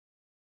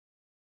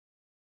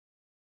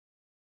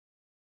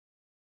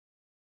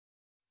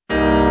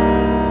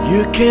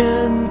You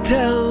can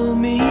tell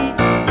me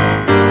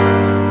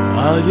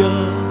all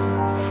your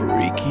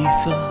freaky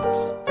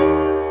thoughts,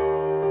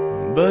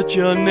 but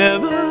you're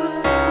never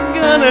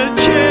gonna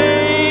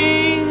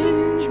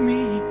change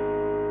me.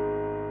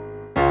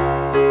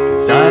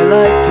 'Cause I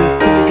like to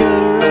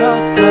figure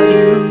out how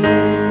you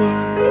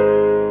work.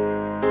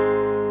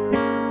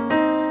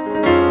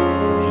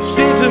 You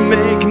seem to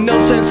make no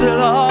sense at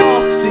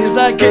all. Seems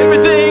like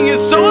everything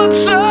is so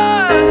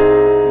absurd,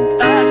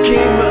 and I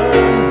came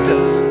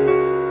undone.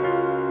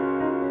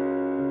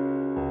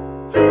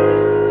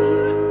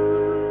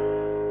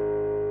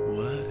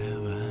 What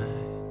have I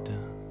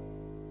done?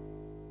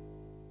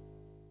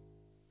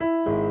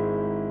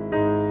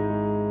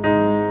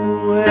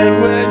 And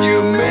when you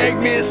make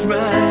me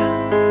smile,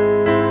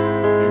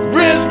 it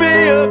rips me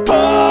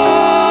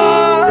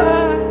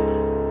apart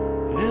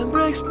and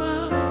breaks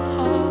my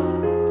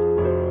heart.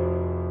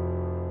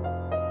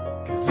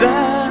 'Cause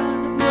I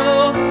know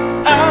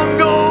I'm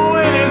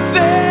going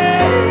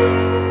insane,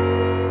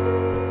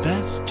 but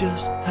that's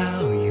just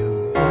how you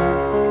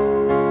work.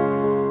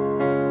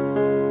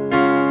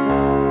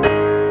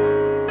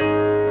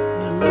 And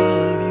I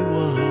love you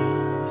all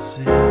the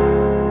same.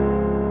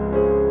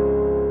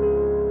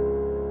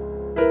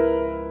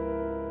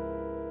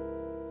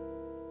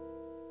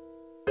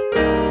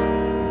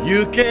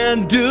 You can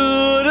do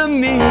to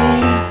me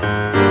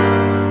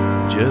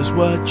just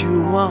what you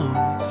want,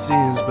 it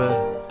seems, but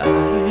I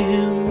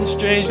am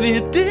strangely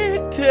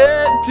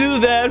addicted to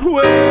that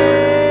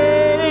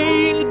way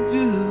you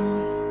do.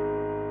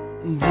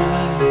 And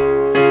I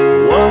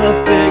wanna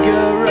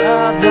figure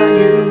out how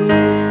you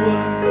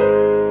work.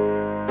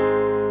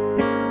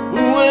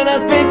 When I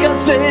think I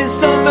say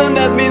something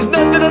that means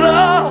nothing at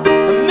all,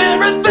 and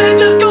everything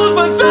just goes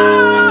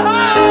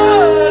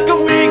berserk,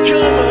 we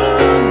come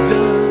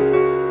undone.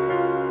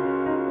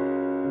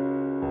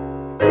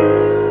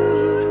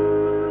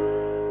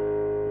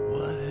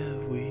 What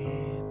have we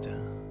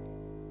done?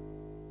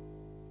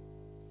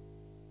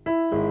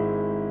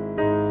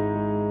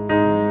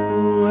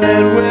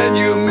 And when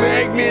you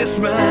make me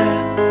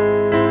smile,